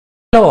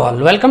Hello all,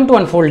 welcome to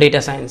Unfold Data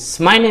Science.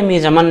 My name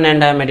is Aman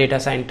and I am a data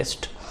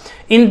scientist.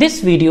 In this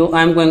video,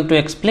 I am going to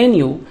explain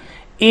you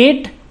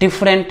 8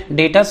 different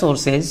data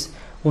sources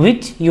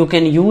which you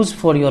can use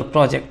for your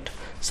project.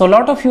 So a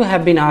lot of you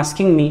have been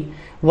asking me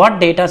what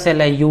data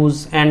shall I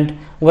use and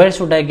where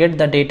should I get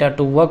the data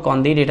to work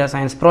on the data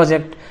science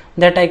project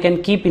that I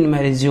can keep in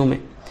my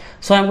resume.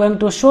 So I am going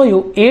to show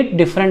you 8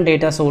 different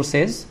data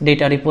sources,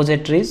 data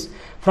repositories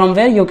from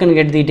where you can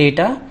get the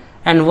data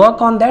and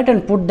work on that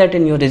and put that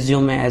in your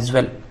resume as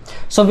well.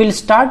 So we'll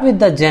start with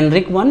the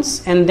generic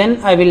ones and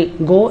then I will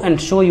go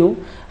and show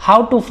you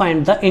how to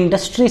find the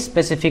industry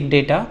specific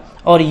data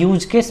or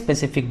use case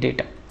specific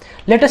data.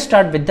 Let us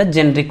start with the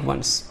generic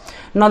ones.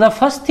 Now the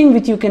first thing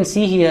which you can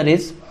see here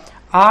is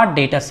our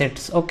data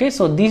sets. Okay,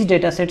 so these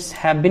data sets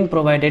have been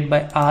provided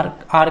by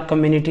our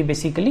community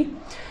basically,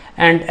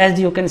 and as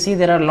you can see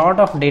there are a lot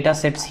of data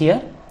sets here.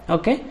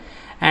 Okay,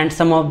 and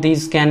some of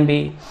these can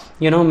be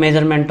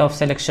measurement of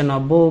selection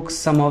of books,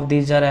 some of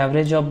these are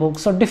average of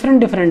books, so different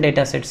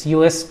data sets,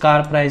 US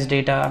car price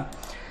data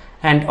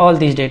and all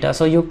these data.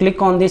 So you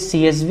click on this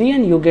CSV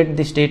and you get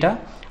this data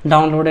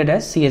downloaded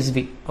as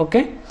CSV.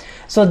 Okay,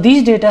 so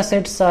these data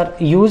sets are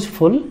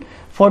useful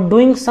for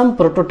doing some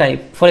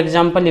prototype. For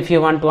example, if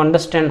you want to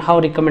understand how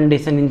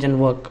recommendation engine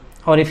work,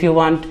 or if you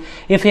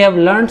have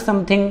learned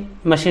something,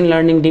 machine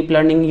learning, deep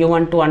learning, you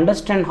want to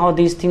understand how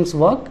these things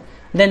work,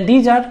 then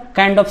these are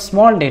kind of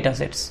small data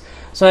sets.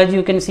 So as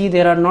you can see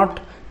there are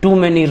not too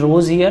many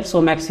rows here, so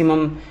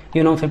maximum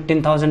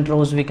 15,000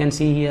 rows we can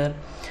see here.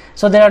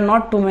 So there are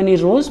not too many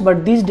rows,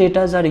 but these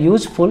data are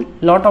useful.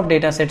 Lot of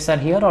data sets are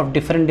here of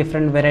different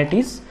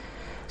varieties.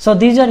 So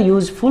these are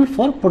useful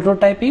for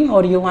prototyping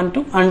or you want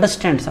to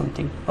understand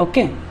something.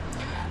 Okay,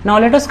 now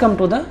let us come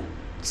to the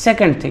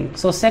second thing.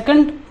 So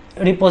second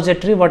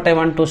repository what I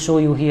want to show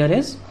you here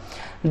is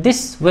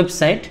this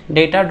website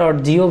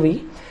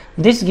Data.gov.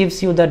 This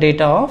gives you the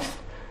data of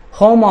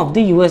home of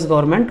the US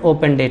government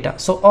open data.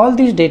 So all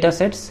these data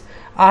sets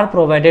are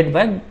provided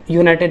by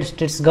United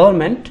States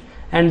government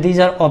and these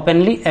are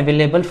openly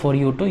available for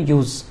you to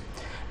use.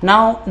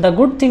 Now the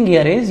good thing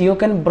here is you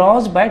can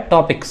browse by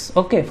topics.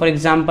 Okay, for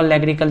example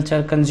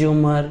agriculture,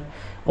 consumer,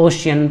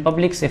 ocean,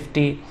 public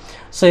safety.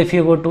 So if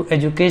you go to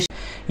education,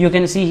 you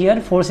can see here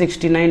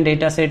 469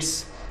 data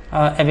sets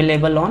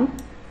available on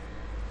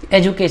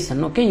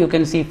education. Okay, you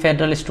can see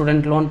federal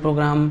student loan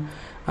program,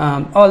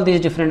 all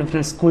these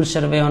different school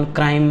survey on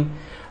crime,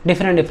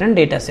 different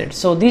data sets.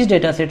 So these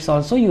data sets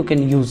also you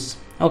can use.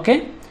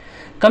 Okay,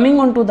 coming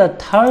on to the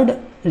third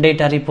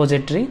data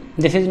repository,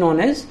 this is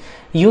known as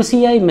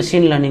UCI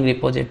machine learning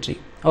repository.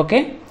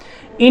 Okay,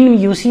 in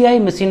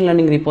UCI machine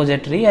learning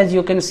repository, as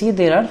you can see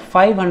there are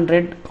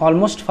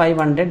almost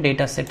 500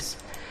 data sets,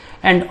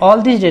 and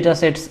all these data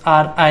sets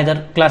are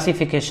either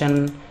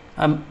classification,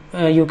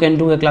 you can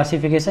do a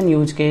classification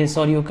use case,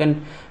 or you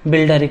can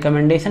build a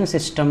recommendation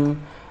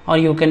system, or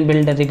you can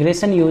build a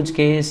regression use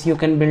case, you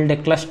can build a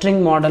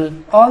clustering model.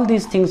 All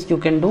these things you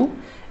can do,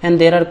 and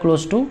there are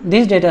close to,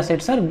 these data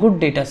sets are good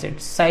data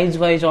sets. Size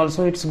wise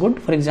also it's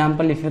good. For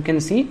example, if you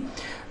can see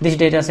this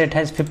data set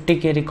has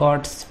 50k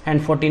records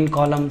and 14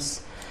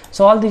 columns.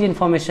 So all this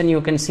information you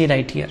can see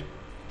right here.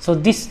 So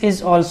this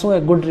is also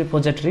a good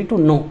repository to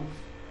know.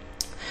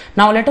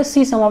 Now let us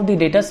see some of the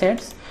data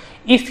sets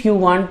if you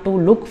want to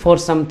look for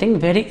something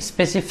very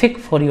specific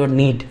for your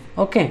need.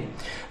 Okay,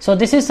 so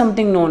this is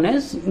something known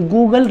as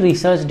Google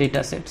research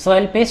dataset. So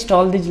I'll paste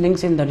all these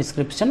links in the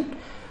description.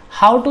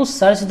 How to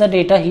search the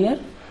data here?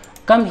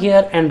 Come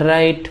here and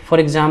write, for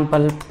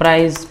example,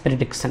 price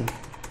prediction.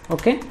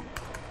 Okay,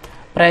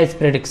 price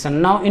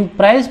prediction. Now in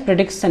price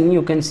prediction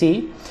you can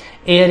see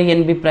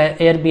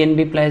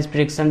Airbnb price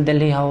prediction,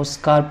 Delhi house,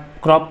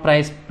 crop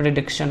price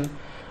prediction.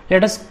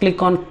 Let us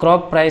click on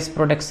crop price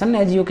prediction.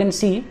 As you can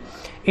see,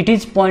 it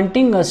is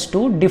pointing us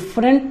to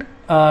different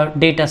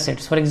data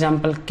sets. For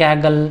example,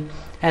 Kaggle,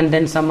 and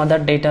then some other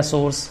data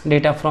source,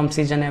 data from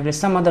season average,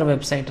 some other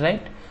website,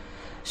 right?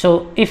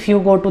 So if you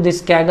go to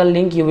this Kaggle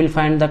link, you will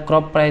find the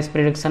crop price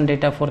prediction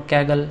data for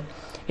Kaggle.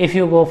 If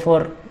you go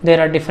for, there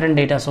are different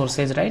data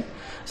sources, right?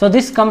 So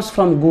this comes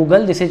from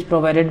Google. This is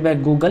provided by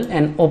Google,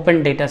 an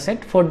open data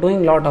set for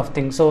doing lot of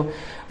things. So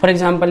for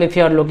example, if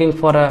you are looking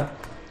for a,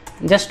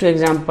 just to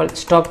example,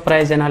 stock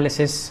price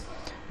analysis,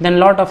 then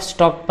lot of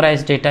stock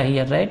price data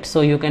here, right?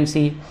 So you can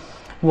see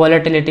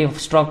volatility of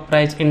stock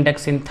price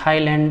index in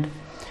Thailand.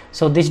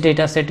 So this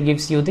data set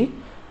gives you the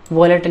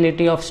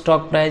volatility of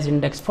stock price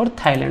index for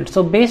Thailand.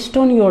 So based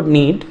on your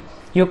need,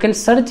 you can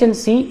search and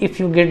see if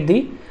you get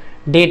the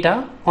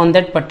data on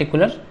that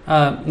particular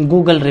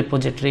Google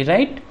repository,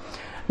 right?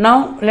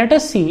 Now let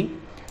us see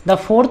the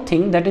fourth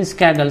thing, that is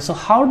Kaggle. So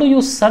how do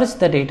you search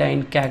the data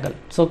in Kaggle?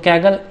 So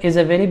Kaggle is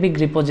a very big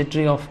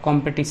repository of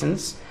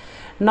competitions.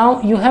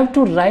 Now you have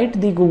to write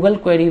the Google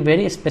query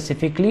very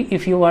specifically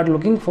if you are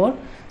looking for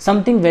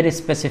something very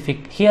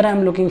specific. Here I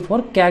am looking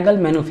for Kaggle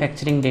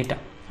manufacturing data.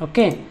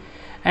 Okay,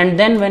 and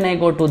then when I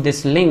go to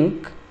this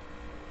link,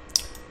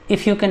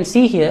 if you can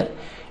see here,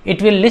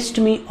 it will list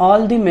me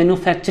all the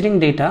manufacturing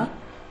data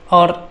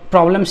or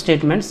problem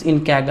statements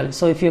in Kaggle.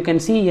 So if you can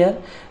see here,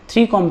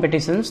 3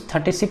 competitions,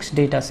 36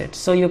 data sets.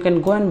 So you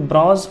can go and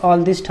browse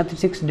all these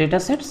 36 data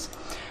sets,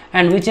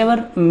 and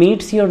whichever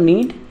meets your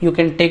need, you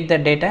can take the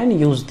data and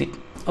use it.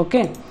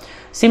 Okay.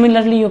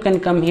 Similarly, you can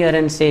come here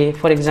and say,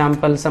 for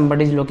example,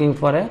 somebody is looking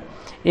for a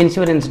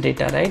insurance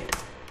data, right?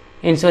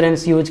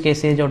 Insurance use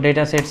cases or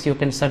data sets you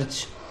can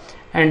search,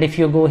 and if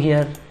you go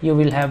here, you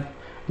will have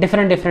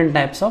different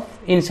types of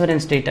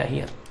insurance data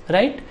here,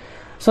 right?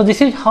 So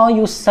this is how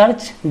you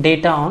search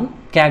data on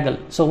Kaggle.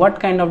 So what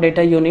kind of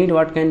data you need,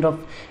 what kind of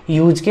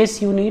use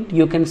case you need,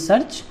 you can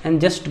search and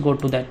just go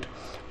to that.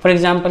 For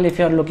example, if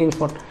you are looking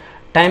for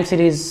time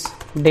series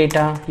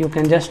data, you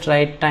can just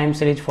write time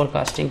series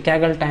forecasting,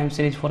 Kaggle time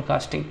series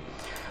forecasting.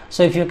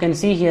 So if you can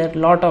see here,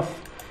 lot of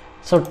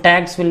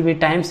tags will be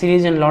time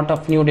series and lot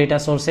of new data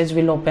sources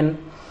will open.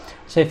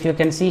 So if you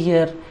can see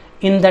here,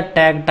 in the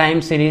tag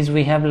time series,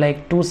 we have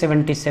like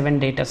 277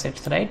 data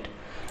sets, right?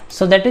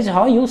 So that is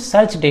how you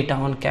search data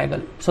on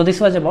Kaggle. So this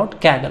was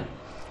about Kaggle.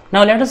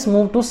 Now let us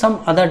move to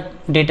some other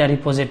data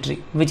repository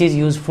which is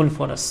useful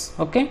for us.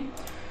 Okay,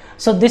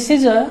 so this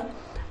is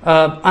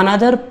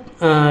another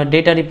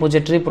data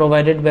repository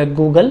provided by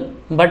Google,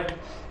 but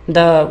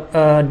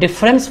the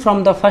difference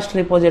from the first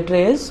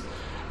repository is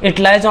it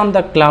lies on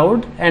the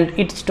cloud and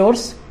it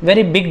stores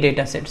very big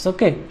data sets.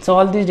 Okay, so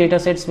all these data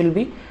sets will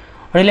be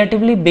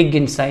relatively big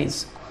in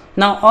size.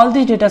 Now all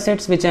these data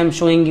sets which I am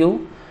showing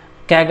you,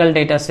 Kaggle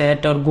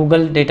dataset or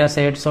Google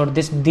datasets or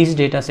these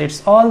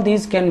datasets, all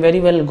these can very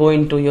well go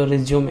into your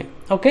resume.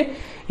 Okay,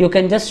 you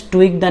can just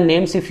tweak the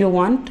names if you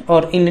want,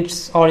 or in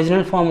its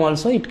original form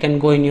also it can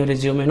go in your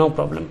resume, no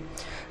problem.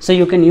 So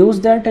you can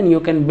use that and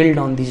you can build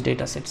on these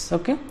datasets.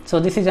 Okay, so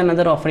this is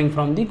another offering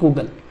from the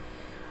Google.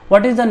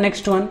 What is the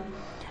next one?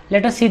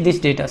 Let us see this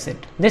dataset.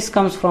 This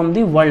comes from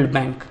the World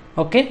Bank.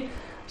 Okay,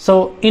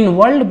 so in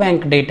World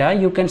Bank data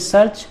you can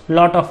search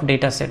lot of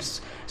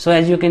datasets. So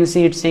as you can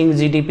see, it's saying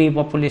GDP,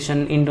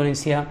 population,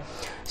 Indonesia.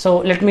 So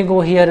let me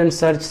go here and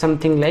search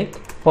something like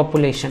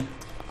population.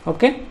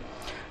 Okay,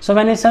 so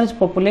when I search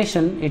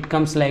population, it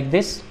comes like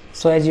this.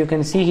 So as you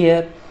can see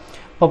here,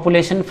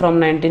 population from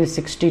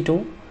 1960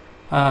 to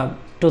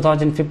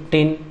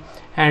 2015,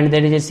 and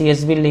there is a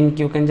CSV link.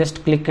 You can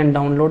just click and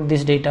download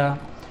this data.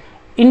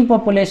 In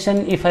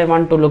population, if I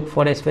want to look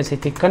for a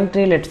specific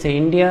country, let's say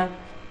India,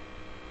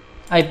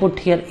 I put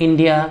here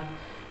India,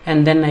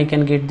 and then I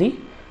can get the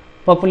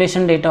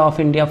population data of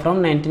India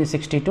from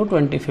 1960 to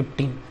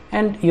 2015,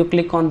 and you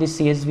click on the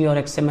CSV or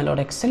XML or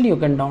Excel, you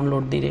can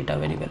download the data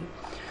very well.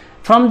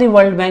 From the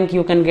World Bank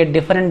you can get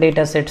different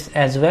data sets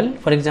as well.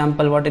 For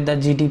example, what is the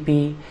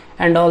GDP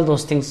and all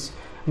those things,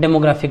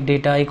 demographic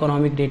data,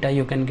 economic data,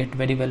 you can get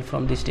very well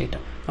from this data.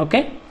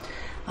 Okay,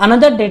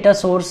 another data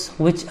source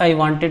which I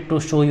wanted to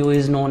show you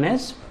is known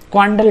as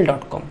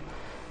Quandl.com.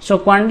 So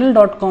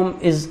Quandl.com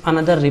is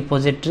another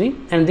repository,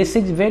 and this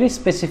is very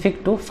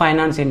specific to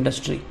finance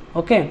industry.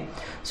 Okay,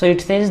 so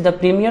it says the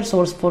premier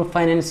source for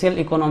financial,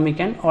 economic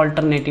and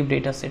alternative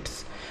data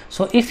sets.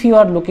 So if you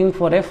are looking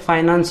for a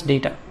finance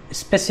data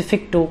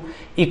specific to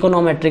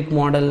econometric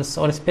models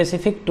or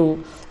specific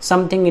to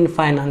something in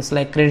finance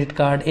like credit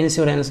card,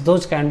 insurance,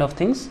 those kind of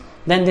things,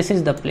 then this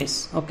is the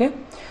place. Okay,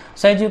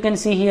 so as you can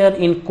see here,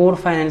 in core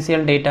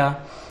financial data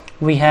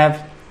we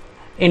have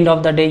end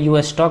of the day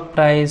US stock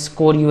price,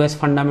 core US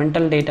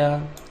fundamental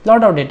data,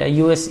 lot of data,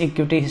 US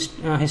equity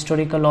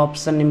historical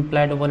option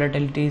implied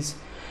volatilities,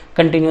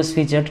 continuous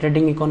feature,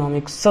 trading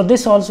economics. So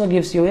this also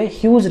gives you a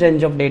huge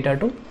range of data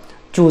to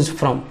choose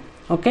from.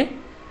 Okay,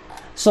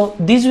 so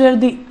these were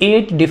the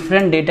 8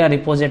 different data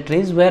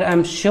repositories where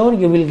I'm sure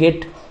you will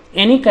get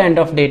any kind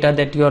of data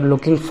that you are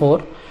looking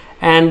for,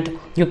 and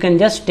you can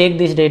just take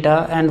this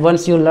data, and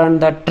once you learn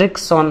the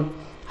tricks on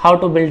how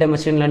to build a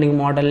machine learning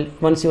model,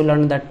 once you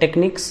learn the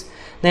techniques,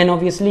 then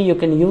obviously you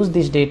can use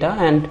this data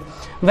and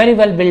very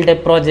well build a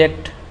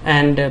project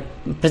and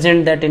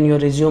present that in your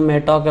resume,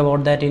 talk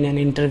about that in an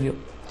interview.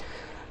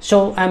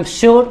 So I'm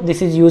sure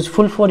this is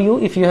useful for you.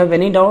 If you have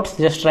any doubts,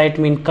 just write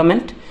me in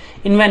comment.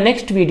 In my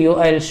next video,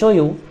 I will show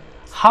you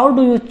how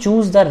do you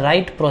choose the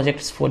right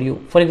projects for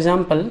you. For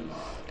example,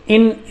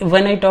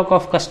 when I talk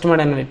of customer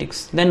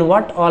analytics, then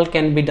what all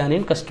can be done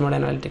in customer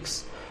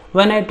analytics.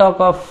 When I talk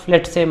of,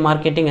 let's say,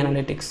 marketing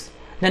analytics,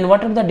 then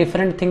what are the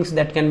different things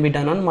that can be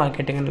done on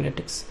marketing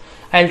analytics.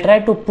 I'll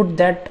try to put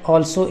that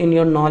also in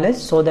your knowledge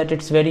so that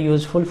it's very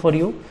useful for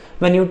you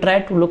when you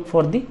try to look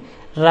for the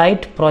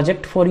right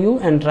project for you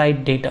and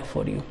right data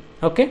for you.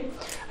 Okay,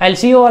 I'll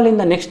see you all in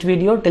the next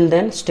video. Till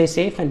then, stay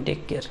safe and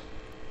take care.